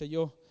esta noche,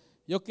 yo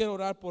quiero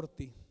orar por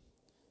ti,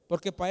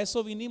 porque para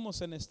eso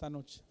vinimos en esta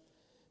noche.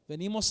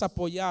 Venimos a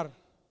apoyar,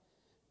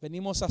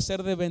 venimos a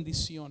ser de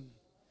bendición,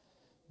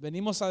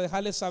 venimos a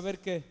dejarles saber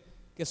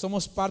que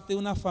somos parte de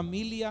una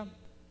familia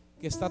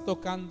que está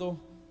tocando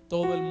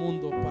todo el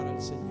mundo para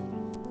el Señor.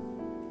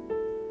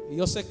 Y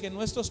yo sé que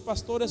nuestros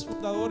pastores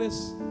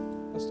fundadores,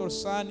 Pastor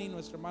Sani,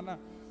 nuestra hermana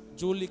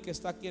Julie, que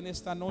está aquí en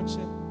esta noche,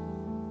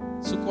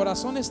 su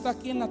corazón está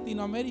aquí en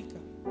Latinoamérica.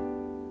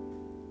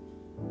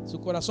 Su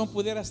corazón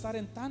pudiera estar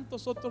en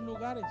tantos otros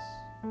lugares,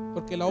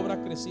 porque la obra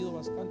ha crecido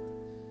bastante,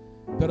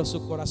 pero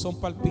su corazón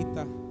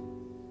palpita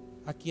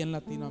aquí en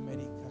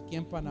Latinoamérica, aquí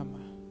en Panamá.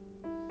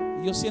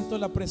 Y yo siento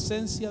la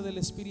presencia del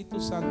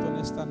Espíritu Santo en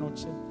esta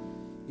noche.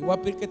 Y voy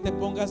a pedir que te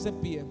pongas de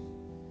pie.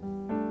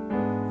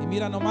 Y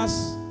mira,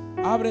 nomás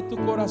abre tu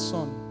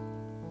corazón.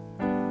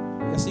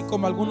 Y así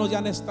como algunos ya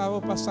han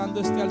estado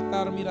pasando este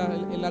altar, mira,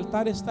 el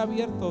altar está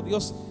abierto.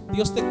 Dios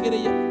te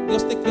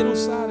quiere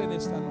usar en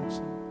esta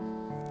noche.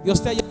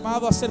 Dios te ha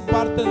llamado a ser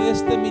parte de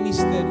este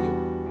ministerio,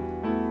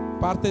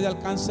 parte de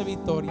Alcance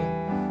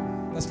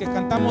Victoria. Las que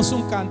cantamos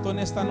un canto en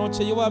esta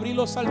noche, yo voy a abrir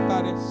los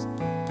altares.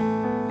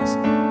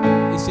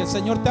 Y si el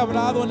Señor te ha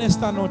hablado en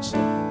esta noche,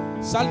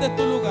 sal de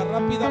tu lugar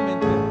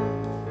rápidamente.